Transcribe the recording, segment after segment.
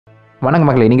வணக்கம்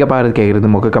மக்களே, நீங்கள் பார்த்து கேட்குறது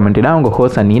மொக்க கமெண்ட்னா உங்கள்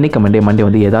ஹோஸ்ட் அண்ட் இன்னைக்கு மண்டே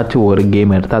வந்து ஏதாச்சும் ஒரு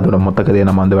கேம் எடுத்து அதோட மொத்த கதையை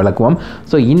நம்ம வந்து விளக்குவோம்.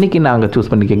 ஸோ இன்றைக்கி நாங்கள் சூஸ்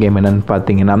பண்ணிக்க கேம் என்னென்னு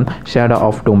பார்த்தீங்கன்னா ஷேடோ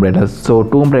ஆஃப் டோம்ப்ரைடர். ஸோ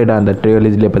டோம்ப்ரைடர் அந்த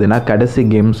ட்ரையாலஜிலே பார்த்தீங்கன்னா கடைசி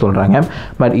கேம் சொல்கிறாங்க.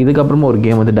 பட் இதுக்கப்புறமா ஒரு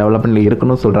கேம் வந்து டெவலப்மெண்ட்டில்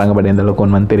இருக்கணும்னு சொல்கிறாங்க. பட் எந்த அளவுக்கு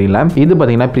ஒன்று தெரியல. இது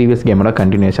பார்த்தீங்கன்னா ப்ரீவியஸ் கேமோட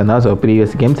கண்டினியூஷன் தான். ஸோ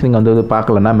ப்ரீவியஸ் கேம்ஸ் நீங்கள் வந்து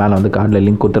பார்க்கலன்னா மேலே வந்து கார்டில்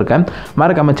லிங்க் கொடுத்துருக்கேன்,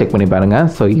 மறக்காமல் செக் பண்ணி பாருங்கள்.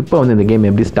 ஸோ இப்போ வந்து இந்த கேம்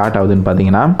எப்படி ஸ்டார்ட் ஆகுதுன்னு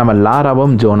பார்த்தீங்கன்னா நம்ம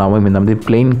லாராவும் ஜோனாவும் இந்த மாதிரி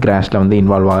பிளேன் கிராஷில் வந்து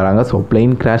இன்வால்வ் ஆகிறாங்க. ஸோ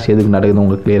பிளேன் கிராஷ் எதுக்கு நடக்குது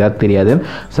உங்களுக்கு கிளியராக தெரியாது.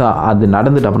 ஸோ அது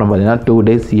நடந்துட்டு அப்புறம் பார்த்தீங்கன்னா 2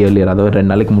 days earlier, அதாவது 2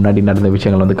 நாளைக்கு முன்னாடி நடந்த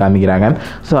விஷயங்கள் வந்து காமிக்கிறாங்க.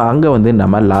 ஸோ அங்கே வந்து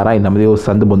நம்ம லாரா இந்த மாதிரி ஒரு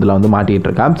சந்து பொந்தில் வந்து மாட்டிகிட்டு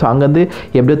இருக்கான். ஸோ அங்கேருந்து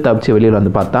எப்படியோ தப்பிச்சு வெளியில்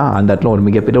வந்து பார்த்தா அந்த இடத்துல ஒரு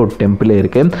மிகப்பெரிய ஒரு டெம்பிளே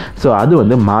இருக்குது. ஸோ அது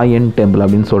வந்து மாயன் டெம்பிள்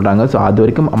அப்படின்னு சொல்கிறாங்க. ஸோ அது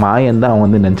வரைக்கும் மாயன் தான் அவங்க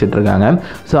வந்து நினச்சிட்டு இருக்காங்க.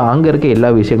 ஸோ அங்கே இருக்க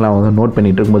எல்லா விஷயங்களும் அவங்க நோட்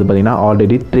பண்ணிட்டு இருக்கும்போது பார்த்தீங்கன்னா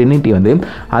ஆல்ரெடி ட்ரினிட்டி வந்து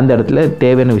அந்த இடத்துல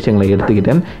தேவையான விஷயங்களை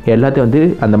எடுத்துக்கிட்டு எல்லாத்தையும் வந்து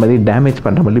அந்த மாதிரி டேமேஜ்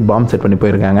பண்ணுற மாதிரி பாம்பு செட் பண்ணி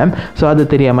போயிருக்காங்க. ஸோ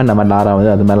அது தெரியாமல் நம்ம லாரா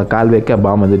வந்து அது மேலே கால் வைக்க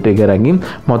பாம்பு வந்து ட்ரிகர் ஆகி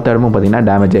மொத்த இடமும் பார்த்தீங்கன்னா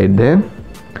டேமேஜ் ஆகிடுது.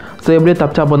 ஸோ எப்படியே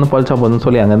தப்பிச்சா போதும் பொழிச்சா போதும்னு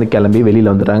சொல்லி அங்கேருந்து கிளம்பி வெளியில்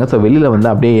வந்துடுறாங்க. ஸோ வெளியில் வந்து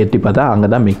அப்படியே எட்டி பார்த்தா அங்கே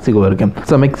தான் மெக்சிகோ இருக்குது.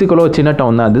 ஸோ மெக்சிகோவில் ஒரு சின்ன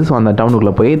டவுன் தான் அது. ஸோ அந்த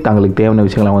டவுனுக்குள்ளே போய் தங்களுக்கு தேவையான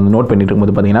விஷயங்களை வந்து நோட் பண்ணிட்டு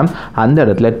இருக்கும்போது பார்த்தீங்கன்னா அந்த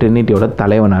இடத்துல ட்ரினிட்டியோட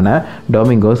தலைவனான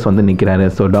டொமிங்கோஸ் வந்து நிற்கிறாரு.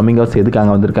 ஸோ டொமிங்கோஸ் எதுக்கு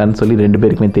அங்கே வந்திருக்காருன்னு சொல்லி 2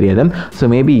 பேருக்குமே தெரியாது. ஸோ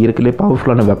மேபி இருக்கலே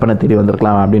பவர்ஃபுல்லான வெப்பனை தேடி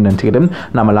வந்திருக்கலாம் அப்படின்னு நினச்சிக்கிட்டு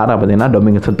நம்ம லாரா பார்த்தீங்கன்னா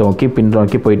டொமிங்கோஸை நோக்கி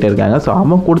பின்னோக்கி போயிட்டே இருக்காங்க. ஸோ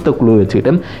அவன் கொடுத்த குழு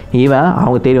வச்சுக்கிட்டு இவன்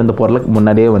அவங்க தேடி வந்த பொருளை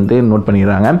முன்னாடியே வந்து நோட்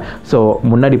பண்ணிடுறாங்க. ஸோ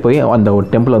முன்னாடி போய் அந்த ஒரு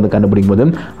டெம்பிளை வந்து கண்டுபிடிக்கும் போது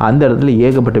அந்த இடத்துல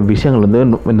ஏகப்பட்ட விஷயங்கள் வந்து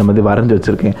இந்த மாதிரி வரைஞ்சி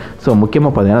வச்சுருக்கேன். ஸோ முக்கியமாக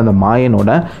பார்த்தீங்கன்னா அந்த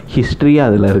மாயனோட ஹிஸ்ட்ரியாக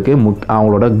அதில் இருக்குது.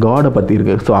 அவங்களோட காடை பற்றி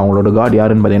இருக்குது. ஸோ அவங்களோட காட்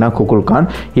யாருன்னு பார்த்தீங்கன்னா குகுல்கான்.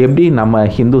 எப்படி நம்ம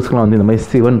ஹிந்துஸ்க்குலாம் வந்து இந்த மாதிரி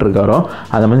சிவன் இருக்காரோ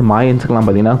அந்த மாதிரி மாயன்ஸுக்கெலாம்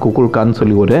பார்த்தீங்கன்னா குகுல்கான்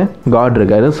சொல்லி ஒரு காட்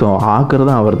இருக்கார். ஸோ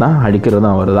ஆக்கிறதும் அவர் தான்,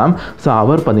 அடிக்கிறதும் அவர் தான். ஸோ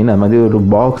அவர் பார்த்தீங்கன்னா இந்த மாதிரி ஒரு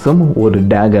பாக்ஸும் ஒரு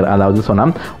டேகர், அதாவது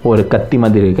சொன்னால் ஒரு கத்தி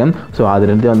மாதிரி இருக்கு. ஸோ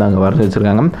அது ரெண்டு வந்து அங்கே வரைஞ்சி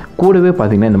வச்சுருக்காங்க. கூடவே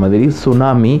பார்த்தீங்கன்னா இந்த மாதிரி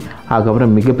சுனாமி,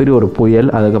 அதுக்கப்புறம் மிகப்பெரிய ஒரு புயல்,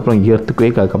 அதுக்கப்புறம்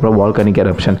எர்த்குவேக், அதுக்கப்புறம் வால்கானிக்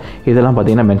எரப்ஷன் இதெல்லாம்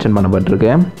பார்த்தீங்கன்னா மென்ஷன் பண்ணப்பட்டிருக்கு.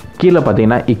 கீழே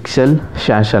பார்த்தீங்கன்னா இக்ஷல்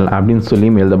ஷேஷல் அப்படின்னு சொல்லி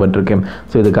எழுதப்பட்டிருக்கு.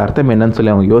 ஸோ இதுக்கு அர்த்தம் என்னன்னு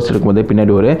சொல்லி அவங்க யோசிச்சிருக்கும் போது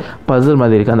பின்னாடி ஒரு பசில்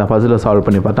மாதிரி இருக்குது. அந்த பசிலை சால்வ்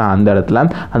பண்ணி பார்த்தா அந்த இடத்துல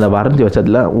அந்த வரைஞ்சி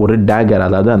வச்சதில் ஒரு டேகர்,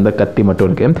 அதாவது அந்த கத்தி மட்டும்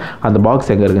இருக்குது. அந்த பாக்ஸ்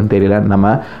எங்கே இருக்குன்னு தெரியல.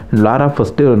 நம்ம லாரா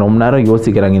ஃபஸ்ட்டு ரொம்ப நேரம்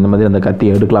யோசிக்கிறாங்க இந்த மாதிரி அந்த கத்தி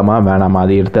எடுக்கலாமா வேணாமா,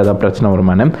 அதை எடுத்து அதான் பிரச்சனை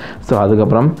வருமானு. ஸோ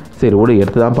அதுக்கப்புறம் சரி ஓடு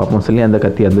எடுத்து தான் பார்ப்போம் சொல்லி அந்த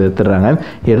கத்தி வந்து எடுத்துடுறாங்க.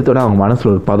 எடுத்தோட அவங்க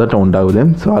மனசில் ஒரு பதட்டம் உண்டாகுது.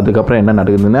 ஸோ அதுக்கப்புறம் என்ன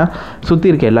நடக்குதுன்னா சுற்றி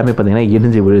இருக்க எல்லாமே பார்த்தீங்கன்னா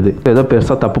இடிஞ்சு விழுது. ஏதோ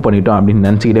பெருசாக தப்பு பண்ணிட்டோம் அப்படின்னு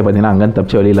நினச்சிக்கிட்டே பார்த்தீங்கன்னா அங்கே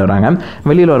தப்பிச்சு வெளியில் வராங்க.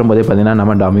 வெளியில் வரும்போதே பார்த்தீங்கன்னா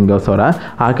நம்ம டாமிங்கோஸோட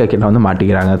ஆர்கா கிட்ட வந்து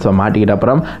மாட்டிக்கிறாங்க. ஸோ மாட்டிக்கிட்ட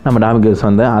அப்புறம் நம்ம டாமிங்கோஸ்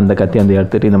வந்து அந்த கத்தி வந்து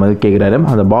எடுத்துகிட்டு இந்த மாதிரி கேட்குறாரு,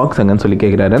 அந்த பாக்ஸ் எங்கன்னு சொல்லி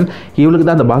கேட்குறாரு. இவளுக்கு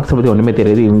தான் அந்த பாக்ஸை பற்றி ஒன்றுமே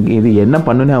தெரியாது. இது என்ன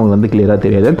பண்ணுன்னு அவங்க வந்து கிளியராக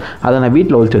தெரியாது. அதை நான்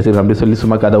வீட்டில் ஒழிச்சு வச்சுருக்கேன் அப்படின்னு சொல்லி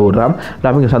சும்மா கதை விட்றான்.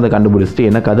 டாமிங்கோஸ் அதை கண்டுபிடிச்சிட்டு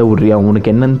என்ன கதை விட்றியா,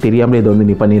 உனக்கு என்னன்னு தெரியாமலே இதை வந்து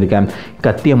நீ பண்ணியிருக்கேன்,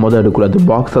 கத்தியை மொதல் எடுக்கூடாது,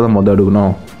 பாக்ஸை தான் மொதல்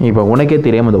எடுக்கணும், இப்போ உனக்கே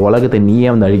தெரியாமல் இந்த உலகத்தை நீயே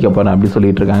வந்து அழிக்க போகிறேன் அப்படின்னு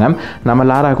சொல்லிட்டு இருக்காங்க. நம்ம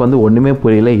லாராக்கு வந்து ஒன்றுமே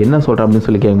புரியல, என்ன சொல்கிறேன் அப்படின்னு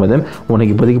சொல்லி கேட்கும்போது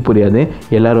உனக்கு இப்போதைக்கு புரியாது,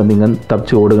 எல்லோரும் வந்து இங்கே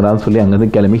தப்பிச்சு ஓடுங்கிறான்னு சொல்லி அங்கேருந்து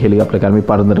கிளம்பி ஹெலிகாப்டர் கிளம்பி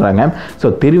பறந்துடுறாங்க. ஸோ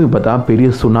திரும்பி பார்த்தா பெரிய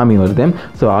சுனாமி வருது.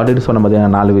 ஸோ ஆல்ரெடி சொன்ன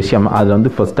பார்த்தீங்கன்னா 4 விஷயம். அதில்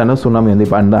வந்து ஃபஸ்ட்டான சுனாமி வந்து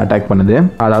இப்போ வந்து அட்டாக் பண்ணுது.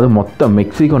 அதாவது மொத்தம்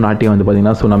மெக்சிகோ நாட்டையும் வந்து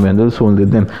பார்த்தீங்கன்னா சுனாமி வந்து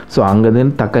சூழ்ந்துது. ஸோ அங்கேருந்து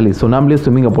தக்காளி சுனாமிலே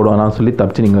ஸ்விம்மிங்கை போடுவான்னு சொல்லி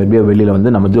தப்பிச்சு நீங்கள் எப்படியோ வெளியில்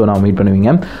வந்து நம்ம ஜோனா மீட்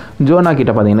பண்ணுவீங்க. ஜோனா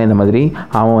கிட்ட பார்த்தீங்கன்னா இந்த மாதிரி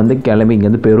அவன் வந்து கிளம்பி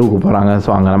இங்கேருந்து பெருவுக்கு போகிறாங்க. ஸோ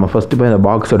அங்கே நம்ம ஃபஸ்ட்டு போய் அந்த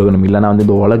பாக்ஸ் எடுக்கணும், இல்லைனா வந்து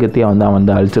இந்த உலகத்தையே வந்து அவன்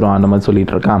வந்து அழிச்சிடும் அந்த மாதிரி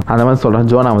சொல்லிட்டு இருக்கான். அந்த மாதிரி சொல்கிறான்.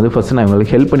 ஜோனா வந்து ஃபஸ்ட்டு நான்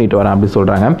இவங்களுக்கு ஹெல்ப் பண்ணிட்டு வரேன் அப்படி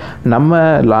சொல்கிறாங்க. நம்ம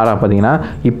லாரா பார்த்தீங்கன்னா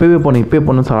இப்போவே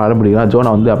போகணும்னு சொல்ல ஆரம்பிக்கிறான். ஜோனா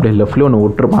வந்து அப்படியே லெஃப்ட்லேயே ஒன்று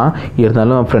விட்டுருப்பான்,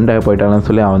 இருந்தாலும் ஃப்ரெண்டாக போயிட்டாங்கன்னு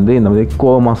சொல்லி அவன் வந்து இந்த மாதிரி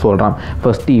கோவமாக சொல்கிறான்.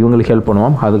 ஃபஸ்ட்டு இவங்களுக்கு ஹெல்ப்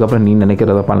பண்ணுவோம், அதுக்கப்புறம் நீ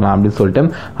நினைக்கிறத பண்ணலாம் அப்படின்னு சொல்லிட்டு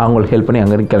அவங்களுக்கு ஹெல்ப் பண்ணி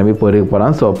அங்கேருந்து கிளம்பி பெருகு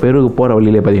போகிறான். ஸோ பெருகு போகிற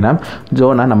வழியிலே பார்த்தீங்கன்னா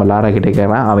ஜோனா நம்ம லாரா கிட்டே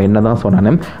கேட்குறான் அவன் என்ன தான்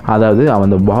சொன்னானு. அதாவது அவன்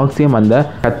அந்த பாக்ஸையும் அந்த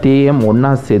கத்தியையும்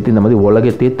ஒன்றா சேர்த்து இந்த மாதிரி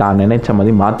உலகத்தையே தான் நினைச்ச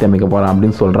மாதிரி மாற்றி அமைக்க போகிறான்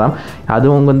அப்படின்னு சொல்கிறான்.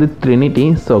 அதுவும் வந்து ட்ரினிட்டி.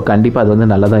 ஸோ கண்டிப்பாக அது வந்து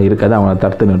நல்லதாக இருக்காது, அவனை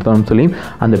தடுத்து நிறுத்தணும்னு சொல்லி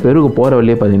அந்த பெருகு போகிற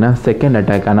வழியே பார்த்தீங்கன்னா செகண்ட்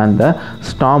அட்டாக் ஆனால் அந்த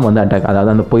ஸ்டாம் வந்து அட்டாக்,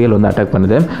 அதாவது அந்த புயல் வந்து அட்டாக்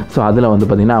பண்ணுது. ஸோ அதில் வந்து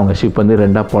பார்த்தீங்கன்னா அவங்க ஷிப் வந்து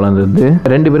 2ஆக பொழந்துருது.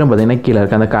 2 பேரும் பார்த்தீங்கன்னா கீழே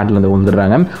இருக்க அந்த காட்டில் வந்து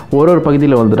விழுந்துடுறாங்க. ஒரு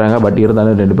பகுதியில் விழுந்துடுறாங்க. பட்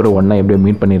இருந்தாலும் 2 பேரும் ஒன்றா எப்படியோ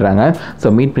மீட் பண்ணிடுறாங்க. ஸோ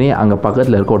மீட் பண்ணி அங்கே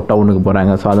பக்கத்தில் இருக்க ஒரு டவுனுக்கு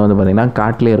போகிறாங்க. ஸோ அது வந்து பார்த்தீங்கன்னா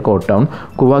காட்டிலே இருக்க ஒரு டவுன்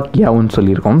குவாக்கியாவுன்னு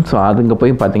சொல்லியிருக்கோம். ஸோ அதுங்க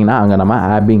போய் பார்த்தீங்கன்னா அங்கே நம்ம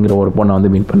ஆபிங்கிற ஒரு பொண்ணை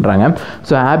வந்து மீட் பண்ணுறாங்க.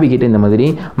 ஸோ ஆபி கிட்ட இந்த மாதிரி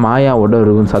மாயாவோட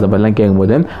ரூம்ஸ் அதை பற்றிலாம்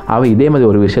கேட்கும்போது அவள் இதே மாதிரி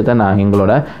ஒரு விஷயத்த நான்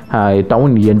எங்களோட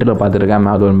டவுன் எண்டில் பார்த்துருக்கேன்,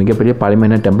 அது ஒரு மிகப்பெரிய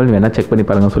பழமையான டெம்பிள், வேணால் செக் பண்ணி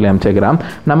பாருங்கன்னு சொல்லி அமைச்சிருக்கிறான்.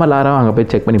 நம்ம லாராவும் அங்கே போய்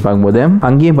செக் பண்ணி பார்க்கும்போது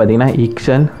அங்கேயும் பார்த்தீங்கன்னா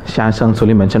இக்ஷன் ஷாஷன்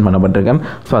சொல்லி மென்ஷன் பண்ணப்பட்டிருக்கேன்.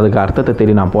 ஸோ அதுக்கு அர்த்தத்தை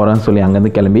தெரியும் நான் போகிறேன்னு சொல்லி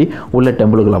அங்கேருந்து கிளம்பி உள்ள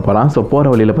டெம்பிளுக்குள்ளே போகிறான். ஸோ போகிற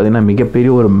வழியில் பார்த்தீங்கன்னா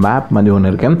மிகப்பெரிய ஒரு மேப் மாதிரி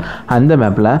ஒன்று இருக்குது. அந்த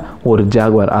மேப்பில் ஒரு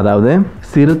ஜாகுவார், அதாவது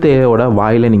சிறுத்தையோட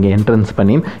வாயில் நீங்கள் என்ட்ரன்ஸ்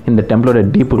பண்ணி இந்த டெம்பிளோட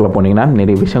டீப்புக்குள்ளே போனீங்கன்னா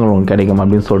நிறைய விஷயங்கள் உங்களுக்கு கிடைக்கும்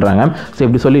அப்படின்னு சொல்கிறாங்க. ஸோ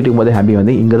இப்படி சொல்லிட்டு இருக்கும்போது ஹாப்பி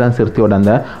வந்து இங்கே தான் சிறுத்தையோட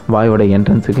அந்த வாயோட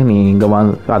என்ட்ரன்ஸுக்கு நீ இங்கே வா,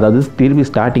 அதாவது திருப்பி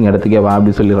ஸ்டார்டிங் இடத்துக்கே வா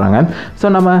அப்படி சொல்லிடுறாங்க. ஸோ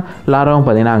நம்ம லாராவும்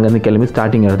பார்த்தீங்கன்னா அங்கேருந்து கிளம்பி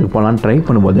ஸ்டார்டிங் இடத்துக்கு போகலான்னு ட்ரை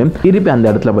பண்ணும்போது திருப்பி அந்த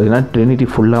இடத்துல பார்த்தீங்கன்னா ட்ரினிட்டி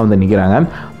ஃபுல்லாக வந்து நிற்கிறாங்க.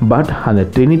 பட் அந்த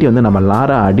ட்ரினிட்டி வந்து நம்ம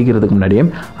லாரா அடிக்கிறதுக்கு முன்னாடியே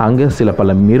அங்கே சில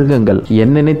பல மிருகங்கள்,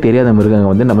 என்னன்னே தெரியாத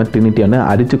மிருகங்கள் வந்து நம்ம ட்ரினிட்டி வந்து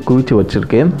அடித்து குவிச்சு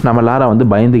வச்சிருக்கு. நம்ம லாரா வந்து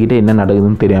பயந்துக்கிட்டே என்ன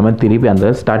நடக்குதுன்னு தெரியாமல் திருப்பி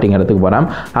அந்த ஸ்டார்டிங் இடத்துக்கு போகிறான்.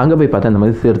 அங்கே போய் பார்த்தா இந்த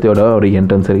மாதிரி சிறுத்தையோட ஒரு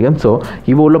என்ட்ரன்ஸ் இருக்குது. ஸோ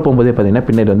இவ உள்ளே போகும்போதே பார்த்தீங்கன்னா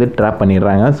பின்னாடி வந்து ட்ராப்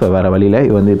பண்ணிடுறாங்க. ஸோ வேறு வழியில்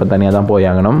இவ வந்து இப்போ தனியாக தான் போய்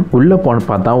ஆகணும். உள்ளே போன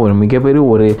பார்த்தா ஒரு மிகப்பெரிய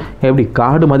ஒரு எப்படி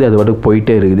காடு மாதிரி அது பாட்டுக்கு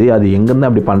போயிட்டே இருக்குது. அது எங்கேருந்து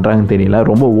அப்படி பண்ணுறாங்கன்னு தெரியல,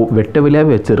 ரொம்ப வெட்ட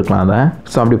வெளியாகவே வச்சுருக்கலாம் அதை.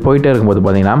 ஸோ அப்படி போயிட்டே இருக்கும்போது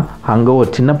பார்த்தீங்கன்னா அங்கே ஒரு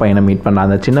சின்ன பையனை மீட் பண்ணான்.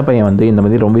 அந்த சின்ன பையன் வந்து இந்த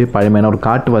மாதிரி ரொம்ப பழமையான ஒரு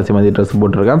காட்டுவாசி மாதிரி ட்ரெஸ்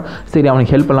போட்டிருக்கான். சரி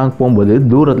அவனுக்கு ஹெல்ப் எல்லாம் போகும்போது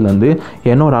தூரத்தில் வந்து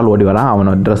இன்னொரு ஆள் ஓடி வரான்.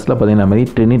 அவனோட ட்ரெஸ்ஸில் பார்த்தீங்கன்னா இந்த மாதிரி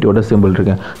ட்ரினிட்டியோட சிம்பிள்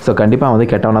இருக்கு. ஸோ கண்டிப்பாக வந்து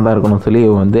கெட்டவனாக தான் இருக்கணும்னு சொல்லி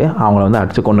வந்து அவங்கள வந்து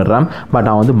அடிச்சு கொண்டுடுறான். பட்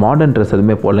அவன் வந்து மாடர்ன் ட்ரெஸ்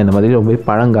எதுவுமே போடல, இந்த மாதிரி ரொம்ப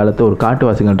பழங்காலத்து ஒரு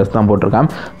காட்டுவாசிகள் ட்ரெஸ் தான் போட்டிருக்கான்.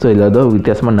 ஸோ இதில் ஏதோ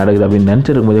வித்தியாசமாக நடக்குது அப்படின்னு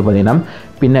நினச்சிருக்கும் போதே பார்த்தீங்கன்னா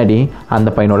பின்னாடி அந்த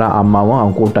பையனோட அம்மாவும்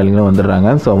அவன் கூட்டாளிகளும் வந்துடுறாங்க.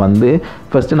 ஸோ வந்து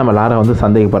ஃபஸ்ட்டு நம்ம லாரா வந்து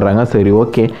சந்தேகப்படுறாங்க. சரி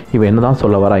ஓகே இவன் என்ன தான்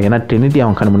சொல்ல வரா, ஏன்னா ட்ரினிட்டி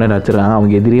அவன் கண் முன்னாடி வச்சுருக்காங்க,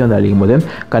 அவங்க எதிரியே வந்து அடிக்கும் போது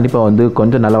கண்டிப்பாக வந்து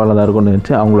கொஞ்சம் நல்ல வேலை தான் இருக்கும்னு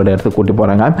நினச்சி அவங்களோட இடத்துக்கு கூட்டி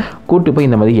போகிறாங்க. கூட்டி போய்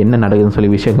இந்த மாதிரி என்ன நடக்குதுன்னு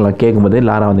சொல்லி விஷயங்களை கேட்கும்போது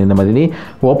லாரா வந்து இந்த மாதிரி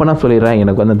ஓப்பனாக சொல்லிடுறான்,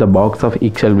 எனக்கு வந்து இந்த பாக்ஸ் ஆஃப்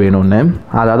இக்ஷல் வேணும்னு,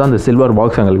 அதாவது அந்த சில்வர்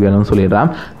பாக்ஸ் எங்களுக்கு வேணும்னு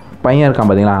சொல்லிடுறான். பையன் இருக்கான்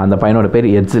பார்த்தீங்களா, அந்த பையனோட பேர்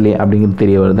எட்ஸ்லே அப்படிங்கிறது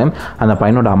தெரிய வருது. அந்த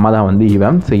பையனோட அம்மா தான் வந்து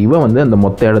இவன். ஸோ இவன் வந்து அந்த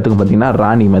மொத்த இடத்துக்கு பார்த்தீங்கன்னா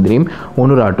ராணி மாதிரி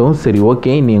ஒன்றுராட்டும். சரி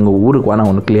ஓகே நீ எங்கள் ஊருக்கு வா, நான்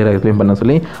ஒன்று கிளியராக எக்ஸ்பிளைன் பண்ண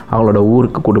சொல்லி அவங்களோட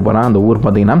ஊருக்கு கூட்டு போகிறான். அந்த ஊர்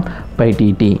பார்த்தீங்கன்னா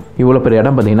பைடிடி. இவ்வளோ பெரிய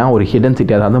இடம் பார்த்தீங்கன்னா ஒரு ஹிடன்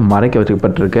சிட்டி, அதாவது மறைக்க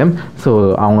வச்சுக்கப்பட்டிருக்கு. ஸோ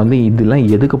அவங்க வந்து இதெல்லாம்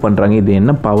எதுக்கு பண்ணுறாங்க, இது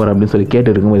என்ன பவர் அப்படின்னு சொல்லி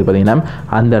கேட்டு இருக்கும்போது பார்த்தீங்கன்னா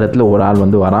அந்த இடத்துல ஒரு ஆள்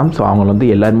வந்து வரான். ஸோ அவங்க வந்து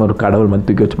எல்லாருமே ஒரு கடவுள் வந்து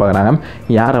தூக்கி வச்சு பார்க்குறாங்க.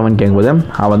 யார் அவன் கேட்கும்போது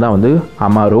அவன் தான் வந்து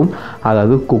அமாரும்,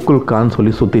 அதாவது குக்குல் கான்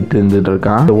சொல்லி சுற்றிட்டு இருந்துட்டு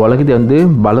இருக்கான். இந்த உலகத்தை வந்து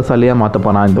பலசாலியாக மாற்ற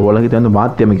போனான், இந்த உலகத்தை வந்து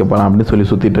மாற்றி அமைக்க போனான் அப்படின்னு சொல்லி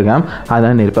சுற்றிட்டு இருக்கான்.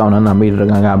 அதான் நெருப்பி அவனை நம்பிட்டு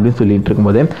இருக்காங்க அப்படின்னு சொல்லிட்டு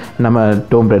இருக்கும்போது நம்ம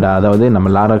டோம்பிரைடர், அதாவது நம்ம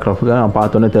லாரா கிராஃப்ட்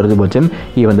பார்த்தோன்னே தெரிஞ்சு போச்சு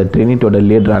இவன் இந்த ட்ரினிட்டியோட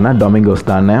லீடரான டொமிங்கோஸ்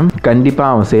தானே.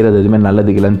 கண்டிப்பாக அவன் செய்கிறது எதுவுமே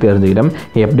நல்லதுக்கு இல்லைன்னு தெரிஞ்சுக்கிட்டேன்.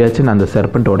 எப்படியாச்சும் நான் அந்த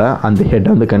சர்பெண்ட்டோட அந்த ஹெட்டை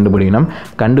வந்து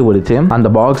கண்டுபிடிச்சு அந்த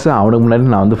பாக்ஸை அவனுக்கு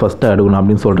முன்னாடி நான் வந்து ஃபஸ்ட்டு எடுக்கணும்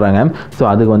அப்படின்னு சொல்கிறாங்க. ஸோ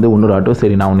அதுக்கு வந்து இன்னொரு ஆட்டோ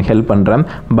சரி நான் உனக்கு ஹெல்ப் பண்ணுறேன்.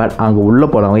 பட் அங்கே உள்ளே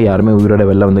போகிறவங்க யாருமே உயிரோட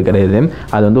வெளில வந்து கிடையாது.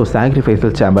 அது வந்து ஒரு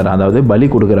சாக்ரிஃபைசல் சேம்பர், அதாவது பலி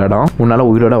கொடுக்குற இடம், உன்னால்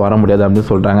உயிரோட வர முடியாது அப்படின்னு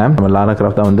சொல்கிறாங்க. நம்ம லாரா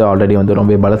கிராஃப்ட் வந்து ஆல்ரெடி வந்து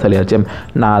ரொம்ப பலசாலியாச்சு,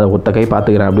 நான் அதை ஒத்த கை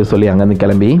பார்த்துக்கிறேன் அப்படின்னு சொல்லி அங்கேருந்து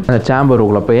கிளம்பி அந்த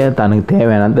சேம்பருக்குள்ளே போய் தனக்கு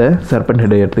தேவையான அந்த சர்பெண்ட்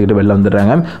ஹெட்டை எடுத்துக்கிட்டு வெளில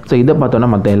வந்துடுறாங்க. ஸோ இதை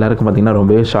பார்த்தோன்னா மற்ற எல்லாருக்கும் பார்த்தீங்கன்னா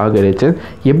ரொம்பவே ஷாக் ஆயிடுச்சு,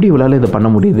 எப்படி இவளால் இதை பண்ண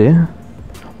முடியுது,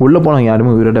 உள்ளே போனவங்க யாருமே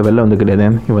உயிரோட வெளில வந்து கிடையாது,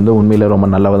 இவன் வந்து உண்மையில் ரொம்ப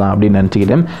நல்லவதான் அப்படின்னு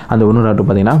நினச்சிக்கிட்டு அந்த ஒன்றுராட்டு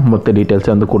பார்த்தீங்கன்னா மொத்த டீட்டெயில்ஸை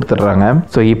வந்து கொடுத்துட்றாங்க.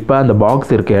 ஸோ இப்போ அந்த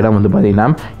பாக்ஸ் இருக்க இடம் வந்து பார்த்தீங்கன்னா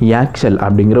யாக்ஷல்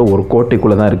அப்படிங்கிற ஒரு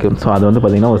கோட்டைக்குள்ளே தான் இருக்குது. ஸோ அது வந்து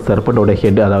பார்த்தீங்கன்னா ஒரு சர்பெண்டோட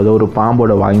ஹெட், அதாவது ஒரு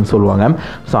பாம்போட வாயின்னு சொல்லுவாங்க.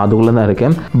 ஸோ அதுக்குள்ளே தான்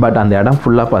இருக்குது. பட் அந்த இடம்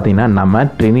ஃபுல்லாக பார்த்தீங்கன்னா நம்ம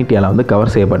ட்ரினிட்டியால் வந்து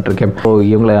கவர் செய்யப்பட்டிருக்கு. ஸோ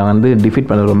இவங்களை வந்து டிஃபீட்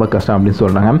பண்ணுறது ரொம்ப கஷ்டம் அப்படின்னு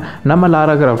சொல்கிறாங்க. நம்ம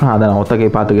லாரா கிராஃப்டும் அதை நான் ஒத்தகை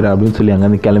பார்த்துக்கிறேன் அப்படின்னு சொல்லி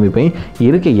அங்கேருந்து கிளம்பி போய்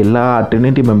இருக்க எல்லா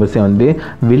ட்ரினிட்டி மெம்பர்ஸையும் வந்து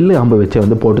வில்லு அம்பு வச்சு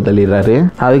வந்து போட்டு தள்ளிடுறாரு.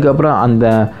 அதுக்கப்புறம் அந்த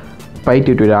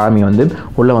பைட்டியோட ஆர்மி வந்து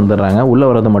உள்ளே வந்துடுறாங்க. உள்ளே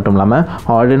வர்றது மட்டும் இல்லாமல்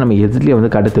ஆல்ரெடி நம்ம எதிரிலே வந்து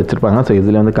கடத்தி வச்சுருப்பாங்க. ஸோ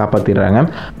எதிரிலே வந்து காப்பாற்றிடுறாங்க.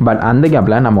 பட் அந்த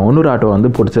கேப்பில் நம்ம இன்னொரு ஆட்டோ வந்து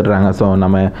பிடிச்சிடுறாங்க. ஸோ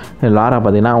நம்ம லாரா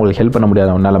பார்த்தீங்கன்னா அவங்களுக்கு ஹெல்ப் பண்ண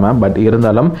முடியாத நிலமை. பட்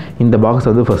இருந்தாலும் இந்த பாக்ஸ்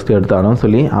வந்து ஃபஸ்ட்டு எடுத்தாலும்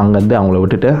சொல்லி அங்கேருந்து அவங்கள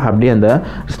விட்டுட்டு அப்படியே அந்த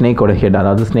ஸ்னேக்கோட ஹெட்,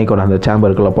 அதாவது ஸ்னேக்கோட அந்த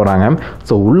சேம்பருக்குள்ளே போகிறாங்க.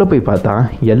 ஸோ உள்ளே போய் பார்த்தா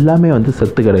எல்லாமே வந்து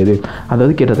செத்து கிடக்குது.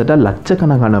 அதாவது கிட்டத்தட்ட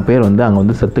லட்சக்கணக்கான பேர் வந்து அங்கே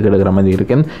வந்து செத்து கிடக்கிற மாதிரி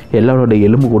இருக்குது. எல்லாரோட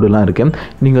எலும்பு கூடுலாம் இருக்குது.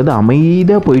 நீங்கள் வந்து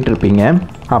அமைதியாக போயிட்டுருப்பீங்க.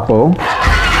 அப்போது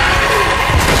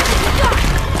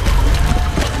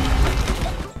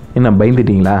என்ன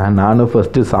பயந்துட்டிங்களா? நானும்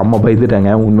ஃபஸ்ட்டு செம்ம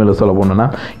பயந்துட்டேங்க உண்மையில் சொல்ல போனோன்னா.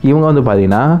 இவங்க வந்து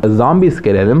பார்த்தீங்கன்னா ஜாம்பிஸ்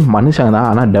கிடையாது, மனுஷங்க தான்,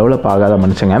 ஆனால் டெவலப் ஆகாத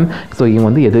மனுஷங்க. ஸோ இவங்க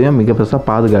வந்து எதுவுமே மிக பெருசாக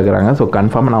பாதுகாக்கிறாங்க. ஸோ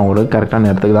கன்ஃபார்மாக நான் உங்களுக்கு கரெக்டான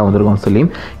இடத்துக்கு தான் வந்திருக்கோம் சொல்லி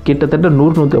கிட்டத்தட்ட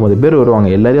 100-150 பேர் வருவாங்க.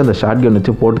 எல்லாரையும் அந்த ஷார்ட் கன்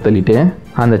வச்சு போட்டு தள்ளிட்டு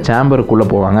அந்த சேம்பருக்குள்ளே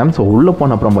போவாங்க. ஸோ உள்ளே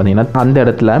போன அப்புறம் பார்த்திங்கன்னா அந்த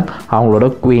இடத்துல அவங்களோட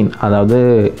குவீன், அதாவது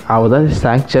அவள் தான்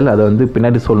சாக்சல், அதை வந்து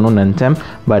பின்னாடி சொல்லணும்னு நினச்சேன்,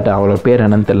 பட் அவளோட பேர்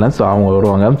என்னன்னு தெரியல. ஸோ அவங்க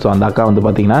வருவாங்க. ஸோ அந்த அக்கா வந்து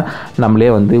பார்த்திங்கன்னா நம்மளே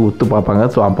வந்து உத்து பார்ப்பாங்க.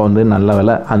 ஸோ அப்போ வந்து நல்ல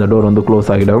வேலை அந்த டோர் வந்து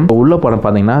க்ளோஸ் ஆகிடும். உள்ளே போன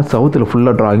பார்த்திங்கன்னா சவுத்தில்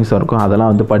ஃபுல்லாக ட்ராயிங்ஸ் இருக்கும்.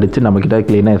 அதெல்லாம் வந்து படித்து நம்மக்கிட்ட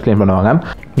க்ளீனாக எக்ஸ்பிளைன் பண்ணுவாங்க.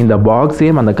 இந்த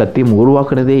பாக்ஸையும் அந்த கத்தியும்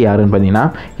உருவாக்குனதே யாருன்னு பார்த்தீங்கன்னா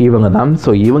இவங்க தான். ஸோ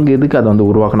இவங்க எதுக்கு அதை வந்து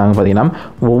உருவாக்குனாங்க பார்த்தீங்கன்னா,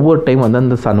 ஒவ்வொரு டைம் வந்து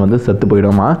அந்த சன் வந்து செத்து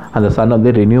போயிடுமா, அந்த சன்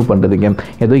வந்து ரெனியூ பண்ணுறதுக்கு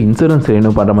ஏதோ இன்சூரன்ஸ்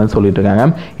ரெனியூ பண்ணுற மாதிரி சொல்லிட்டு இருக்காங்க.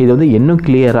 இது வந்து இன்னும்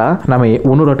கிளியராக நம்ம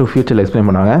இன்னொரு டூ ஃபியூச்சரில் எக்ஸ்பிளைன்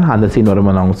பண்ணுவாங்க. அந்த சீன்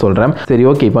வரும்போது நான் உங்களுக்கு சொல்கிறேன். சரி,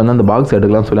 ஓகே. இப்போ வந்து அந்த பாக்ஸ்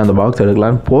எடுக்கலாம்னு சொல்லி அந்த பாக்ஸ்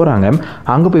எடுக்கலாம்னு போகிறாங்க.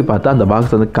 அங்கே போய் பார்த்தா அந்த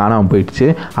பாக்ஸ் வந்து காணாமல் போயிடுச்சு.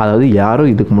 அதாவது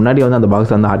யாரும் இதுக்கு முன்னாடி வந்து அந்த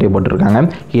பாக்ஸ் வந்து ஆட்டிய போட்டிருக்காங்க.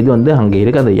 இது வந்து அங்கே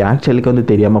இருக்க அந்த ஆக்சுவலுக்கு வந்து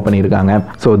தெரியாமல் பண்ணியிருக்காங்க.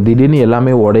 ஸோ திடீர்னு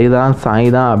எல்லாமே உடையதான்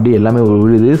சாய்தான் அப்படி எல்லாமே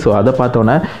விழுது. ஸோ அதை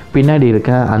பார்த்தோன்னே பின்னாடி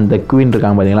இருக்க அந்த குவீன்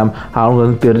இருக்காங்க பார்த்தீங்களா, அவங்க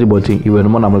வந்து தெரிஞ்சு போச்சு, இவ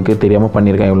என்னமோ நம்மளுக்கு தெரியாமல்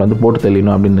பண்ணியிருக்காங்க, இவளை வந்து போட்டு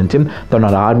தெரியணும் அப்படின்னு நினச்சி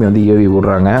தன்னோட ஆர்மி வந்து ஏவி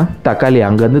விடுறாங்க. தக்காளி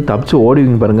அங்கேருந்து தப்பிச்சு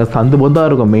ஓடிவிங்க பாருங்கள். சந்து பொந்தாக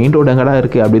இருக்கும், மெயின் ரோடு எங்கடா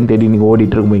இருக்குது அப்படின்னு தேடி நீங்கள்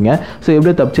ஓடிட்டு இருக்குவீங்க. ஸோ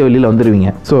எப்படியோ தப்பிச்சு வெளியில் வந்துடுவீங்க.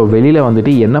 ஸோ வெளியில்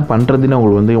வந்துட்டு என்ன பண்ணுறதுன்னு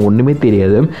உங்களுக்கு வந்து ஒன்றுமே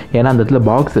தெரியாது. ஏன்னா அந்த இடத்துல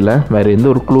பாக்ஸில் வேறு எந்த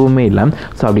ஒரு க்ளூவுமே இல்லை.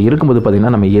 ஸோ அப்படி இருக்கும்போது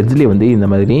பார்த்திங்கன்னா நம்ம எஜ்லி வந்து இந்த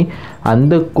மாதிரி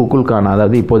அந்த குக்குல்கான,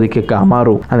 அதாவது இப்போதைக்கு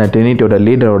அமாரு அந்த ட்ரினிட்டியோட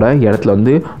லீடரோட இடத்துல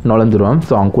வந்து நுழைஞ்சிருவான்.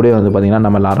 ஸோ அவங்க கூட வந்து பார்த்திங்கன்னா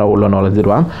நம்ம லாரா உள்ளே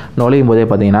நுழைஞ்சிருவான். நுழையும் போதே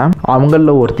பார்த்திங்கன்னா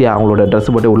அவங்களில் ஒருத்தி அவங்களோட ட்ரெஸ்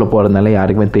போட்டு உள்ளே போகிறதுனால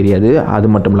யாருக்குமே தெரியாது. அது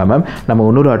மட்டும் இல்லாமல் நம்ம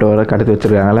இன்னொரு ஆட்டோவை கடத்தி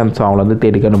வச்சுருக்காங்களே, ஸோ அவங்கள வந்து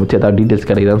தேடி கண்டுபிடிச்சி ஏதாவது டீட்டெயில்ஸ்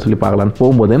கிடைக்குதான்னு சொல்லி பார்க்கலான்னு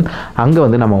போகும்போது அங்கே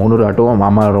வந்து நம்ம இன்னொரு ஆட்டோவும்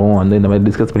அமாரும் வந்து இந்த மாதிரி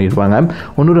டிஸ்கஸ் பண்ணியிருப்பாங்க.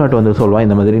 இன்னொரு ஆட்டோ வந்து சொல்லுவான்,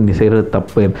 இந்த மாதிரி நீ செய்கிறது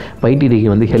தப்பு, பைடிடிக்கு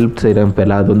வந்து ஹெல்ப் செய்கிறேன்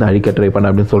பேரில் அது வந்து அழிக்க ட்ரை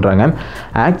பண்ண அப்படின்னு சொல்கிறாங்க.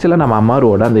 ஆக்சுவலாக நம்ம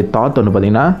அம்மாரோட அந்த தாட் ஒன்று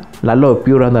பார்த்திங்கன்னா நல்ல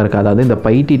பியூராக தான் இருக்குது. அதாவது இந்த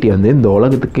பைடிடி வந்து இந்த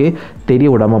உலகத்துக்கு தெரிய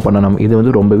விடாமல் பண்ணணும். இது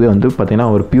வந்து ரொம்பவே வந்து பார்த்திங்கன்னா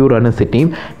ஒரு பியூரான சிட்டி,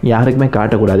 யாருக்குமே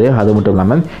காட்டக்கூடாது. அது மட்டும்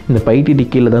இல்லாமல் இந்த பைடிடி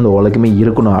கீழே தான் இந்த உலகமே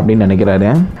இருக்கணும் அப்படின்னு நினைக்கிறாரு.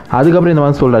 அதுக்கப்புறம் இந்த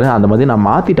மாதிரி சொல்கிறாரு, அந்த மாதிரி நான்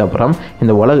மாற்றிட்ட அப்புறம்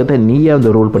இந்த உலகத்தை நீயே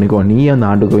வந்து ரூல் பண்ணிக்கோ, நீயே வந்து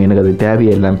ஆண்டுக்கோ, எனக்கு அது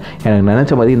தேவையே இல்லை, எனக்கு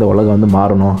நினச்ச மாதிரி இந்த உலகம் வந்து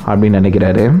மாறணும் அப்படின்னு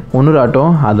நினைக்கிறாரு. இன்னொரு ஆட்டோ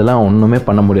அதெல்லாம் ஒன்றுமே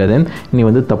பண்ண முடியாது, நீ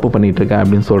வந்து தப்பு பண்ணிகிட்டு இருக்க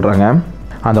அப்படின்னு சொல்கிறாங்க.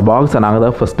 அந்த பாக்ஸை நாங்கள்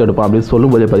தான் ஃபஸ்ட் எடுப்போம் அப்படின்னு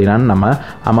சொல்லும்போதே பார்த்தீங்கன்னா நம்ம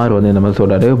அமார் வந்து இந்த மாதிரி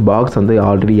சொல்கிறாரு, பாக்ஸ் வந்து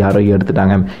ஆல்ரெடி யாரோ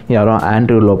எடுத்துட்டாங்க, யாரோ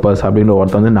ஆண்ட்ரூ லோப்பஸ் அப்படின்னு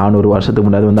ஒருத்தர் வந்து 400 வருஷத்துக்கு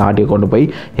முன்னாடி வந்து ஆட்டியை கொண்டு போய்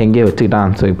எங்கேயோ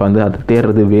வச்சுக்கிட்டான். ஸோ இப்போ வந்து அது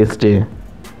தேடுறது வேஸ்ட்டு,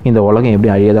 இந்த உலகம் எப்படி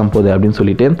அழிய தான் போகுது அப்படின்னு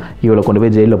சொல்லிட்டு இவளை கொண்டு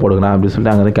போய் ஜெயிலில் போடுக்கலாம் அப்படின்னு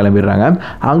சொல்லிட்டு அங்கேருந்து கிளம்பிடுறாங்க.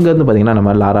 அங்கேருந்து பார்த்திங்கன்னா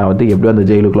நம்ம லாரா வந்து எப்படியோ அந்த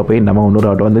ஜெயிலுக்குள்ளே போய் நம்ம இன்னொரு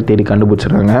ஆட்டோ வந்து தேடி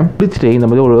கண்டுபிடிச்சிடுறாங்க. பிடிச்சிட்டு இந்த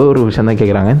மாதிரி ஒரு விஷயம் தான்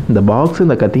கேட்குறாங்க, இந்த பாக்ஸ்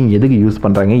இந்த கத்தி எதுக்கு யூஸ்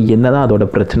பண்ணுறாங்க, என்ன தான் அதோட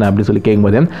பிரச்சனை அப்படின்னு சொல்லி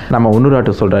கேட்கும்போது நம்ம இன்னொரு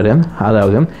ஆட்டோ சொல்கிறாரு,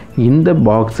 அதாவது இந்த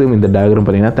பாக்ஸும் இந்த டயக்ராம்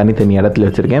பார்த்திங்கன்னா தனித்தனி இடத்துல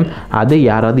வச்சுருக்கேன், அதை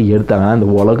யாராவது எடுத்தாங்கன்னா இந்த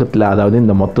உலகத்தில், அதாவது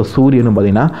இந்த மொத்த சூரியனும்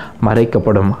பார்த்திங்கன்னா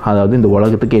மறைக்கப்படும், அதாவது இந்த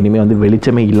உலகத்துக்கு இனிமேல் வந்து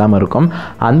வெளிச்சமே இல்லாமல் இருக்கும்.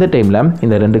 அந்த டைமில்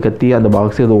இந்த 2 கத்தி அந்த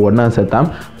பாக்ஸு ஒன்றா சேர்த்தா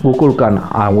குக்குல்கான்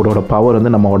அவரோட பவர்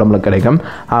வந்து நம்ம உடம்புல கிடைக்கும்.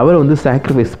 அவர் வந்து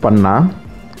சாக்ரிஃபைஸ் பண்ணால்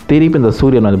திருப்பி இந்த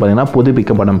சூரியன் வந்து பார்த்திங்கன்னா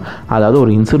புதுப்பிக்கப்படும், அதாவது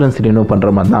ஒரு இன்சூரன்ஸ் ரினியூ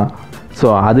பண்ணுற மாதிரி தான். ஸோ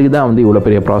அதுக்கு தான் வந்து இவ்வளோ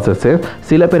பெரிய ப்ராசஸ்ஸு.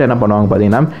 சில பேர் என்ன பண்ணுவாங்க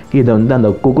பார்த்தீங்கன்னா, இதை வந்து அந்த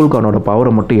குக்குல்கானோட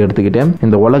பவரை மட்டும் எடுத்துக்கிட்டு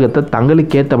இந்த உலகத்தை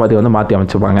தங்களுக்கு ஏற்ற மாதிரி வந்து மாற்றி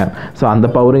அமைச்சுப்பாங்க. ஸோ அந்த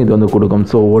பவரும் இது வந்து கொடுக்கும்.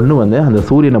 ஸோ ஒன்று வந்து அந்த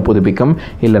சூரியனை புதுப்பிக்கும்,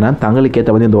 இல்லைனா தங்களுக்கு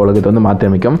ஏற்ற மாதிரி இந்த உலகத்தை வந்து மாற்றி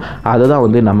அமைக்கும். அதை தான்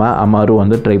வந்து நம்ம அமாரு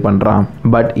வந்து ட்ரை பண்ணுறான்.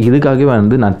 பட் இதுக்காகவே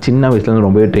வந்து நான் சின்ன வயசுலேருந்து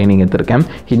ரொம்பவே ட்ரைனிங் எடுத்திருக்கேன்.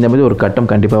 இந்த மாதிரி ஒரு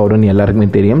கட்டம் கண்டிப்பாக வரும்னு எல்லாருக்குமே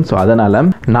தெரியும். ஸோ அதனால்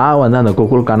நான் வந்து அந்த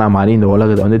குக்குல்கானா மாதிரி இந்த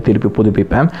உலகத்தை வந்து திருப்பி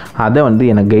புதுப்பிப்பேன். அதை வந்து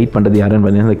எனக்கு கைட் பண்ணுறது யாருன்னு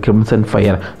பார்த்தீங்கன்னா இந்த கிரிம்சன்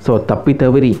ஃபயர். ஸோ தப்பி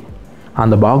தவறி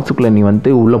அந்த பாக்ஸுக்குள்ளே நீ வந்து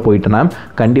உள்ளே போயிட்டனா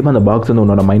கண்டிப்பாக அந்த பாக்ஸ் வந்து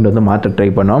உன்னோட மைண்ட் வந்து மாற்ற ட்ரை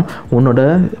பண்ணும். உன்னோட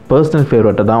பர்சனல்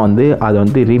ஃபேவரட்டை தான் வந்து அதை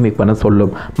வந்து ரீமேக் பண்ண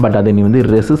சொல்லும். பட் அதை நீ வந்து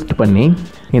ரெசிஸ்ட் பண்ணி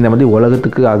இந்த மாதிரி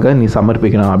உலகத்துக்காக நீ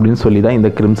சமர்ப்பிக்கணும் அப்படின்னு சொல்லி தான் இந்த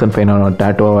கிரிம்சன் ஃபைனோட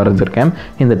டேட்டோவாக வரைஞ்சிருக்கேன்.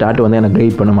 இந்த டேட்டோ வந்து எனக்கு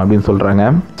கைட் பண்ணும் அப்படின்னு சொல்கிறாங்க.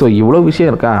 ஸோ இவ்வளோ விஷயம்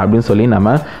இருக்கா அப்படின்னு சொல்லி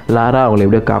நம்ம லாரா அவங்களை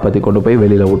எப்படியோ காப்பாற்றி கொண்டு போய்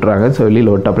வெளியில் விட்டுறாங்க. ஸோ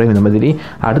வெளியில் விட்ட அப்புறம் இந்த மாதிரி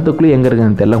அடுத்துக்குள்ளே எங்கே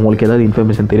இருக்குன்னு தெரியல, உங்களுக்கு ஏதாவது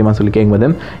இன்ஃபர்மேஷன் தெரியுமா சொல்லி கேட்கும்போது,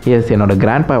 எஸ் என்னோட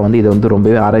கிராண்ட்பா வந்து இதை வந்து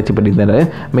ரொம்பவே ஆராய்ச்சி பண்ணியிருந்தாரு,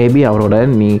 மேபி அவரோட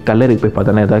நீ கல்லறைக்கு போய்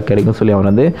பார்த்தோன்னா ஏதாவது கிடைக்கும் சொல்லி அவர்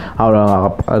வந்து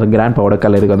அவர் கிராண்ட்பாவோட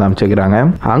கல்லறைக்கு வந்து அமைச்சிக்கிறாங்க.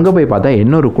 அங்கே போய் பார்த்தா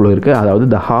இன்னொரு குழு இருக்குது, அதாவது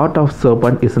the heart of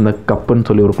serpent is இந்த கப்புன்னு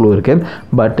சொல்லி ஒரு குழு இருக்குது.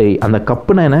 பட் அந்த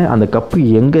கப்புனா என்ன, அந்த கப்பு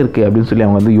எங்கே இருக்குது அப்படின்னு சொல்லி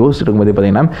அவங்க வந்து யோசிச்சுட்டு இருக்கும்போது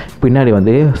பார்த்தீங்கன்னா பின்னாடி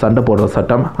வந்து சண்டை போடுற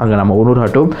சட்டம் அங்கே நம்ம ஒரு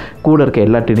ஆட்டும் கூட இருக்க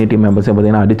எல்லா டினிட்டி மெம்பர்ஸையும்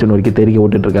பார்த்தீங்கன்னா அடிச்சு நொறுக்கி தெருக்கி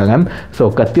விட்டுட்ருக்காங்க. ஸோ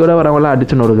கத்தியோட வரவங்களாம்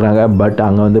அடிச்சு நொறுக்குறாங்க. பட்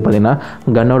அங்கே வந்து பார்த்தீங்கன்னா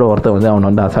கன்னோட ஒருத்தர் வந்து அவனை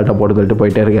வந்து அசால்ட்டாக போட்டு தள்ளிட்டு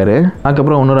போயிட்டே இருக்காரு.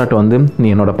 அதுக்கப்புறம் இன்னொரு ஆட்டம் வந்து நீ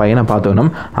என்னோட பையனை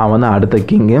பார்த்துக்கணும், அவன் வந்து அடுத்த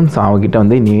கிங்கு, ஸோ அவங்ககிட்ட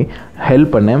வந்து நீ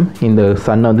ஹெல்ப் பண்ண, இந்த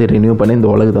சன்னை வந்து ரினியூ பண்ணி இந்த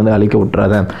உலகத்தை வந்து அழிக்க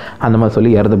விட்டுறாத அந்த மாதிரி சொல்லி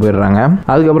இறந்து போயிடுறாங்க.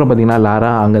 அதுக்கப்புறம் பார்த்தீங்கன்னா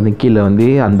லாரா அங்கேருந்து கீழே வந்து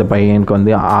அந்த பையனுக்கு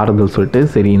வந்து ஆறுதல் சொல்லிட்டு,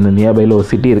 சரி இந்த நியர்பையில் ஒரு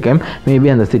சிட்டி இருக்கேன், மேபி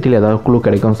அந்த சிட்டியில் ஏதாவது குழு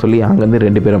கிடைக்கும்னு சொல்லி அங்கேருந்து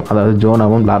 2 பேரும், அதாவது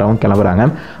ஜோனாவும் லாராவும் கிளம்புறாங்க.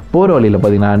 போகிற வழியில்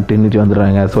பார்த்தீங்கன்னா ட்ரினிட்டி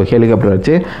வந்துடுறாங்க. ஸோ ஹெலிகாப்டர்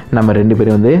வச்சு நம்ம 2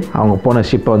 பேரும் வந்து அவங்க போன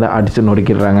ஷிப்பை வந்து அடித்து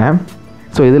நொறுக்கிடுறாங்க.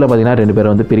 ஸோ இதில் பார்த்தீங்கன்னா 2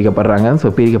 பேரும் வந்து பிரிக்கப்படுறாங்க. ஸோ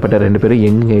பிரிக்கப்பட்ட 2 பேரும்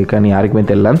எங்கே இருக்கான்னு யாருக்குமே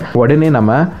தெரியல. உடனே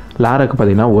நம்ம லாராக்கு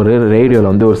பார்த்தீங்கன்னா ஒரு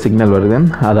ரேடியோவில் வந்து ஒரு சிக்னல் வருது.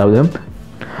 அதாவது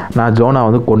நான் ஜோனா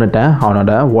வந்து கொண்டுட்டேன்,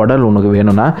 அவனோட உடல் உனக்கு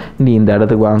வேணும்னா நீ இந்த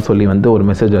இடத்துக்கு வான்னு சொல்லி வந்து ஒரு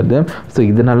மெசேஜ் வருது. ஸோ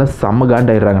இதனால செம்ம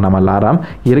காண்டாயிடுறாங்க நம்ம லாரா.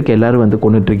 இருக்க எல்லோரும் வந்து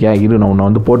கொண்டுட்ருக்கியா, இரு நான் உன்னை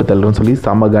வந்து போட்டு தள்ளுறேன்னு சொல்லி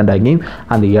செம்ம காண்டாகி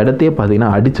அந்த இடத்தையே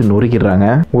பார்த்தீங்கன்னா அடித்து நொறுக்கிடுறாங்க.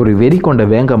 ஒரு வெறி கொண்ட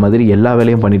வேங்க மாதிரி எல்லா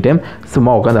வேலையும் பண்ணிவிட்டு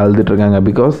சும்மா உட்காந்து அழுதுட்டு இருக்காங்க.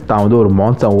 பிகாஸ் தான் வந்து ஒரு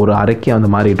மான்ஸ்டர், ஒரு அரைக்கியாக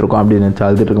வந்து மாறிட்டு இருக்கோம் அப்படின்னு நினச்சி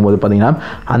அழுதுட்டு இருக்கும்போது பார்த்தீங்கன்னா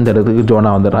அந்த இடத்துக்கு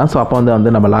ஜோனா வந்துடுறான். ஸோ அப்போ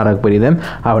வந்து நம்ம லாராக்கு புரியுது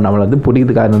அவன் நம்மளை வந்து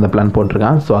பிடிக்கிறதுக்காக இந்த பிளான்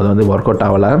போட்டிருக்கான். ஸோ அது வந்து ஒர்க் அவுட்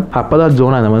ஆகலை. அப்போ தான்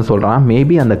ஜோனா இந்த மாதிரி சொல்கிறான்,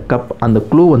 மேபி அந்த கப் அந்த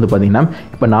க்ளூ வந்து பார்த்தீங்கன்னா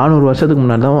இப்போ 400 வருஷத்துக்கு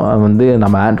முன்னாடி தான் வந்து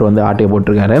நம்ம ஆண்ட்ரோ வந்து ஆட்டையை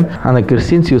போட்டிருக்காரு. அந்த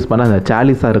கிறிஸ்டியன்ஸ் யூஸ் பண்ண அந்த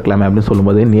சாலிஸாக இருக்கலாமே அப்படின்னு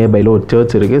சொல்லும்போது நியர்பையில் ஒரு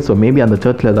சர்ச் இருக்குது. ஸோ மேபி அந்த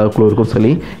சர்ச்சில் ஏதாவது க்ளூ இருக்குன்னு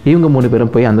சொல்லி இவங்க 3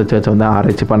 பேரும் போய் அந்த சர்ச்சை வந்து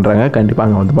ஆராய்ச்சி பண்ணுறாங்க. கண்டிப்பாக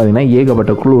அங்கே வந்து பார்த்தீங்கன்னா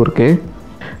ஏகப்பட்ட க்ளூ இருக்குது.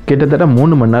 கிட்டத்தட்ட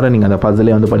 3 மணி நேரம் நீங்கள் அந்த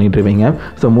பஸ்ஸிலே வந்து பண்ணிகிட்டு இருப்பீங்க.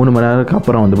 ஸோ 3 மணி நேரத்துக்கு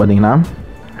அப்புறம் வந்து பார்த்தீங்கன்னா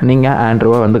நீங்கள்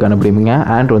ஆண்ட்ரோவை வந்து கண்டுபிடிப்பீங்க.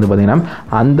 ஆண்ட்ரோ வந்து பார்த்தீங்கன்னா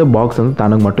அந்த பாக்ஸ் வந்து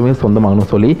தனக்கு மட்டுமே சொந்தமாகணும்னு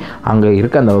சொல்லி அங்கே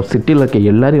இருக்க அந்த சிட்டியில் இருக்க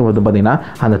எல்லாரையும் வந்து பார்த்தீங்கன்னா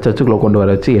அந்த சர்ச்சுக்குள்ளே கொண்டு வர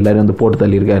வச்சு எல்லாரையும் வந்து போட்டு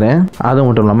தள்ளியிருக்காரு. அது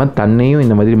மட்டும் இல்லாமல் தன்னையும்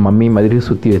இந்த மாதிரி மம்மி மாதிரி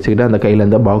சுற்றி வச்சுக்கிட்டு அந்த கையில்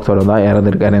இருந்த பாக்ஸோட தான்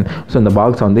இறந்துருக்காரு. ஸோ இந்த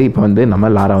பாக்ஸ் வந்து இப்போ வந்து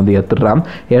நம்ம லாரா வந்து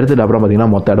எடுத்துட்டு அப்புறம் பார்த்தீங்கன்னா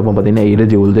மொத்த இடமும் பார்த்தீங்கன்னா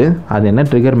இடிஞ்சு உழுது. அது என்ன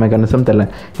ட்ரிகர் மெக்கானிசம் தெரியல,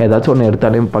 ஏதாச்சும் ஒன்று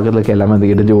எடுத்தாலையும் பக்கத்தில் இருக்க எல்லாமே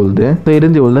வந்து இடிஞ்சு உழுது. ஸோ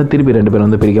இடிஞ்சு உழுது திருப்பி 2 பேரும்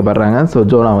வந்து பிரிக்கப்படுறாங்க. ஸோ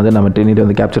ஜோனா வந்து நம்ம ட்ரினிட்டி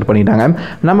வந்து கேப்சர் பண்ணிட்டாங்க.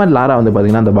 நம்ம லாரா வந்து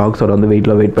பார்த்தீங்கன்னா பாக்ஸோட வந்து வெயிட்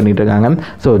பண்ணிட்டு இருக்காங்க.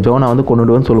 ஸோ ஜோனா வந்து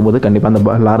கொண்டுடுவோன்னு சொல்லும்போது கண்டிப்பாக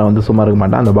அந்த லாரா வந்து சும்மா இருக்க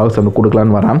மாட்டான். அந்த பாக்ஸ் வந்து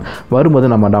கொடுக்கலான்னு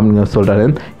வரும்போது நம்ம டாமினிக் சொல்கிறாரு,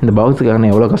 இந்த பாக்ஸுக்காக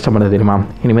நான் எவ்வளோ கஷ்டப்பட தெரியுமா,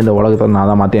 இனிமேல் இந்த உலகத்தை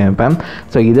நான் தான் மாற்றி அமைப்பேன்.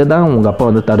 ஸோ இதை தான் உங்கள் அப்பா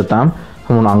வந்து தடுத்தான்,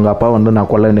 அவங்க அப்பா வந்து நான்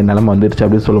கொல்ல வேண்டிய நிலைமை வந்துருச்சு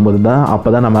அப்படின்னு சொல்லும்போது தான் அப்போ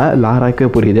தான் நம்ம லாராக்கே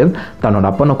புரியுது தன்னோட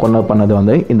அப்பனை பண்ணது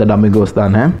வந்து இந்த டமிகோஸ்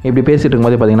தானே. இப்படி பேசிட்டு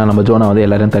இருக்கும்போது பார்த்தீங்கன்னா நம்ம ஜோனா வந்து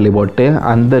எல்லாரையும் தள்ளி போட்டு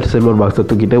அந்த சில்வர் பாக்ஸை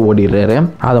தூக்கிட்டு ஓடிடுறாரு.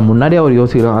 அதை முன்னாடி அவர்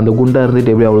யோசிக்கிறான், அந்த குண்டா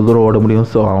இருந்துட்டு எப்படி அவ்வளோ தூரம் ஓட முடியும்.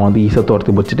 ஸோ அவன் வந்து ஈஸை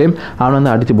துரத்தி பிடிச்சிட்டு அவனை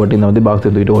வந்து அடிச்சு போட்டு இந்த வந்து பாக்ஸை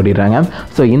தூக்கிட்டு ஓடிடுறாங்க.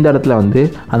 ஸோ இந்த இடத்துல வந்து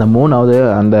அந்த 3வது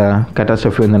அந்த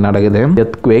கேட்டாஸ்ட்ரஃபி வந்து நடக்குது,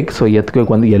 எர்த்குவேக். ஸோ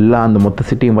எர்த்குவேக் வந்து எல்லா அந்த மொத்த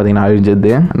சிட்டியும் பார்த்தீங்கன்னா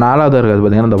அழிஞ்சது. 4வது இருக்கிறது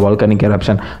பார்த்தீங்கன்னா இந்த வால்கானிக்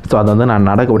எரப்ஷன். ஸோ அதை வந்து நான்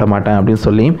நடக்க விட மாட்டேன் அப்படின்னு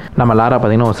சொல்லி நம்ம லாரா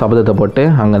பார்த்தீங்கன்னா ஒரு சபதத்தை போட்டு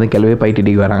அங்கே வந்து கிளம்பி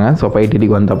பைடிடிக்கு வராங்க. ஸோ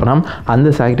பைடிடிக்கு வந்த அப்புறம் அந்த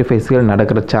சாக்ரிஃபைஸ்கள்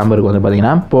நடக்கிற சேம்பருக்கு வந்து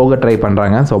பார்த்தீங்கன்னா போக ட்ரை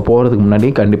பண்ணுறாங்க. ஸோ போகிறதுக்கு முன்னாடி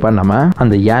கண்டிப்பாக நம்ம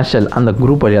அந்த ஏஷல் அந்த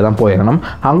குரூப் வழியாக தான் போயிடணும்.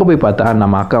 அங்கே போய் பார்த்தா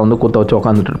நம்ம அக்கா வந்து குத்த வச்சு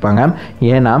உட்காந்துட்டு இருப்பாங்க.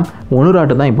 ஏன்னா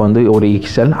ஒனுராட்டு தான் இப்போ வந்து ஒரு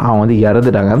இக்ஷல் அவன் வந்து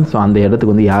இறந்துட்டாங்க. ஸோ அந்த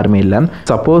இடத்துக்கு வந்து யாருமே இல்லை.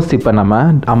 சப்போஸ் இப்போ நம்ம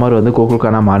அமர் வந்து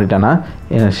கோகுல்கானா மாறிட்டானா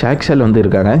ஷாக்ஷல் வந்து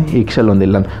இருக்காங்க, இக்ஷல் வந்து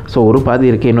இல்லை. ஸோ ஒரு பாதி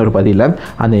இருக்குது, இன்னொரு பாதி இல்லை.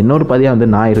 அந்த இன்னொரு பாதியாக வந்து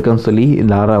நான் இருக்கேன்னு சொல்லி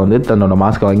லாரா வந்து தன்னோட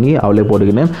மாஸ்க் வாங்கி அவளே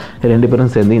போட்டுக்கின்னு 2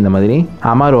 பேரும் சேர்ந்து இந்த மாதிரி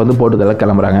அமர் வந்து போட்டுதெல்லாம்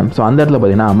கிளம்புறாங்க. ஸோ அந்த இடத்துல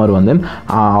பார்த்தீங்கன்னா அமர் வந்து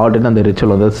ஆல்ரெடி அந்த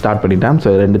ரிச்சுவல் வந்து ஸ்டார்ட் பண்ணிட்டான்.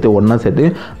 ஸோ 2த்தையும் ஒன்றா சேர்த்து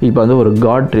இப்போ வந்து ஒரு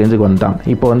காட் ரேஞ்சுக்கு வந்துட்டான்.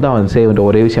 இப்போ வந்து அவன் செய்ய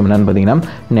ஒரே விஷயம் என்னன்னு பார்த்தீங்கன்னா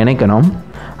நினைக்கணும்.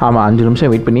 அவன் 5 நிமிஷம்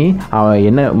வெயிட் பண்ணி அவன்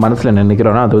என்ன மனசில்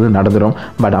நினைக்கிறானோ அது வந்து நடந்துடும்.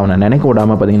 பட் அவனை நினைக்க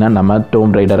விடாமல் பார்த்தீங்கன்னா நம்ம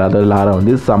டோம் ரைடர் அதாவது லாரா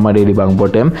வந்து செம்ம டெய்லி பாங்க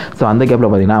போட்டு ஸோ அந்த கேப்பில்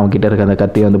பார்த்தீங்கன்னா அவன் கிட்ட இருக்க அந்த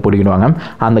கத்தியை வந்து பிடிக்கிடுவாங்க.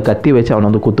 அந்த கத்தி வச்சு அவனை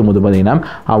வந்து குத்தும்போது பார்த்தீங்கன்னா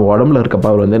அவன் உடம்புல இருக்க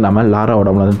பவர் வந்து நம்ம லாரா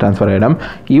உடம்புல வந்து ட்ரான்ஸ்ஃபர் ஆகிடும்.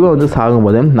 இவன் வந்து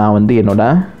சாகும்போது நான் வந்து என்னோட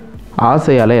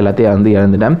ஆசையால் எல்லாத்தையும் வந்து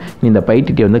இழந்துட்டேன், இந்த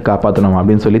பைட்டிட்டி வந்து காப்பாற்றணும்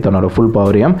அப்படின்னு சொல்லி தன்னோட ஃபுல்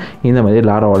பவரையும் இந்த மாதிரி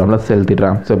லாரா உடம்புல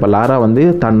செலுத்திடுறான். ஸோ இப்போ லாரா வந்து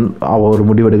அவள் ஒரு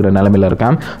முடிவெடுக்கிற நிலமையில்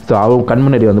இருக்கான். ஸோ அவன் கண்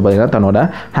முன்னாடி வந்து பார்த்திங்கன்னா தன்னோட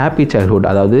ஹாப்பி சைல்ட்ஹுட்,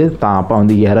 அதாவது தான் அப்பா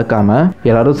வந்து இறக்காமல்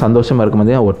எல்லாரும் சந்தோஷமாக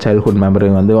இருக்கும்போது ஒரு சைல்ட்ஹுட் மெமரி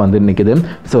வந்து நிற்குது.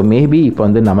 ஸோ மேபி இப்போ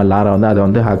வந்து நம்ம லாரா வந்து அதை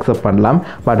வந்து அக்செப்ட் பண்ணலாம்.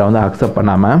 பட் வந்து அக்செப்ட்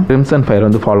பண்ணாமல் கிரிம்சன் ஃபயர்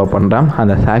வந்து ஃபாலோ பண்ணுறான்.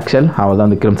 அந்த சாக்ஷல் அவள் தான்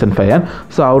வந்து கிரிம்சன் ஃபயர்.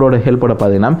 ஸோ அவரோட ஹெல்ப்போட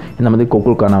பார்த்தீங்கன்னா இந்த மாதிரி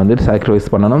கோகுல்கானை வந்து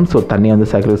சாக்ரிஃபைஸ் பண்ணணும். ஸோ தண்ணியை வந்து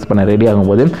சாக்ரிஃபைஸ் பண்ண ரெடி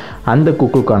ஆகும்போது அந்த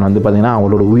குக்குக்கான் வந்து பார்த்தீங்கன்னா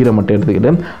அவங்களோட உயிரை மட்டும்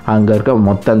எடுத்துக்கிட்டு அங்கே இருக்க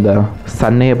மொத்த அந்த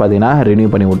சன்னையை பார்த்தீங்கன்னா ரினியூ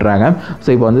பண்ணி விட்றாங்க. ஸோ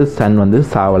இப்போ வந்து சன் வந்து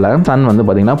சாவலை, சன் வந்து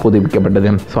பார்த்தீங்கன்னா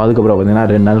புதுப்பிக்கப்பட்டது. ஸோ அதுக்கப்புறம் பார்த்தீங்கன்னா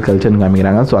 2 நாள் கழிச்சுன்னு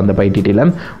காமிக்கிறாங்க. ஸோ அந்த பைடிடியில்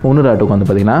உன்னுராட்டுக்கு வந்து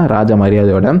பார்த்தீங்கன்னா ராஜா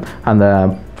மரியாதையோட அந்த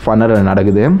ஃபன்னர்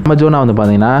நடக்குது. நம்ம ஜோனா வந்து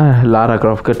பார்த்தீங்கன்னா லாரா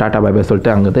கிராஃப்ட்க்கு டாட்டா பை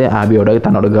சொல்லிட்டு அங்கே ஆபியோட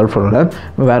தன்னோட கேர்ள் ஃப்ரெண்டோட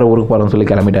வேறு ஊருக்கு போகிறோம்னு சொல்லி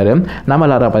கிளம்பிட்டாரு. நம்ம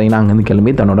லாரா பார்த்தீங்கன்னா அங்கேருந்து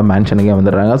கிளம்பி தன்னோட மேன்ஷனுக்கே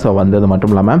வந்துடுறாங்க. ஸோ வந்தது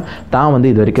மட்டும் இல்லாமல் தான் வந்து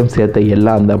இது வரைக்கும் சேர்த்த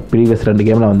எல்லா அந்த ப்ரீவியஸ் 2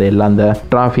 கேமில் வந்து எல்லா அந்த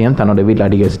ட்ராஃபியும் தன்னோட வீட்டில்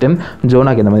அடிக்க வச்சுட்டு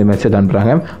ஜோனாக்கு இந்த மாதிரி மெசேஜ்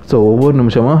அனுப்புகிறாங்க. ஸோ ஒவ்வொரு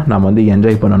நிமிஷமும் நம்ம வந்து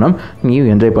என்ஜாய் பண்ணணும்,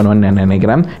 நீயும் என்ஜாய் பண்ணுவேன்னு நான்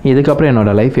நினைக்கிறேன். இதுக்கப்புறம்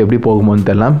என்னோடய லைஃப் எப்படி போகுமோன்னு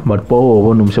தெரியல, பட்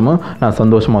ஒவ்வொரு நிமிஷமும் நான்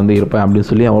சந்தோஷமாக வந்து இருப்பேன்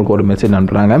அப்படின்னு சொல்லி அவங்களுக்கு ஒரு மெசேஜ்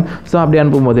அனுப்புகிறாங்க. ஸோ அப்படி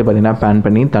அனுப்பும்போதே பார்த்தீங்கன்னா பேன்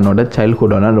பண்ணி தன்னோட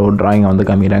சைல்ட்ஹுட்டோட ஒரு ட்ராயிங்கை வந்து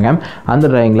காமிக்கிறாங்க. அந்த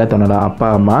ட்ராயிங்கில் தன்னோட அப்பா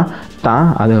அம்மா தான்,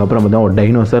 அதுக்கப்புறம் பார்த்தா ஒரு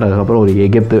டைனோசர், அதுக்கப்புறம் ஒரு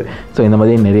எகிப்து. ஸோ இந்த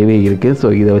மாதிரி நிறையவே இருக்குது. ஸோ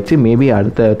இதை வச்சு மேபி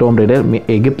அடுத்த டோம் ரைடர்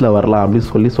எகிப்தில் வரலாம்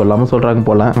அப்படின்னு சொல்லாமல் சொல்கிறாங்க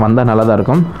போல். வந்தால் நல்லா தான்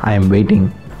இருக்கும். I am waiting.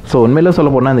 ஸோ உண்மையில சொல்ல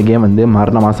போனால் அந்த கேம் வந்து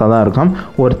மரண மாசாக தான் இருக்கும்.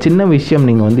 ஒரு சின்ன விஷயம்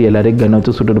நீங்கள் வந்து எல்லாரையும் கன்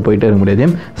வச்சு சுட்டுட்டு போயிட்டே இருக்க முடியாது.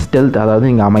 ஸ்டெல்த், அதாவது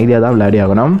நீங்கள் அமைதியாக தான் விளையாடி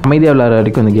ஆகணும். அமைதியாக விளையாட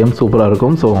வரைக்கும் இந்த கேம் சூப்பராக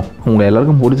இருக்கும். ஸோ உங்கள்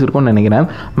எல்லாருக்கும் பிடிச்சிருக்கும்னு நினைக்கிறேன்.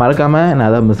 மறக்காமல் நான்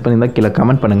அதை மிஸ் பண்ணியிருந்தால் கீழே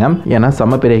கமெண்ட் பண்ணுங்கள். ஏன்னா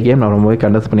செம்ம பெரிய கேம், நான் ரொம்பவே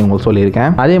கண்டெஸ்ட் பண்ணி உங்களுக்கு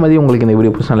சொல்லியிருக்கேன். அதே மாதிரி உங்களுக்கு இந்த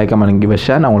வீடியோ பிடிச்சா like comment give a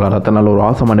share. நான் உங்களோட ரத்த நாள் ஒரு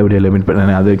ஆசமான வீடியோவில் மீட்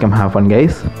பண்ணேன். அது வரைக்கும் ஹேவ் ஃபன்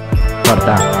கைஸ்.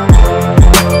 பட்டா.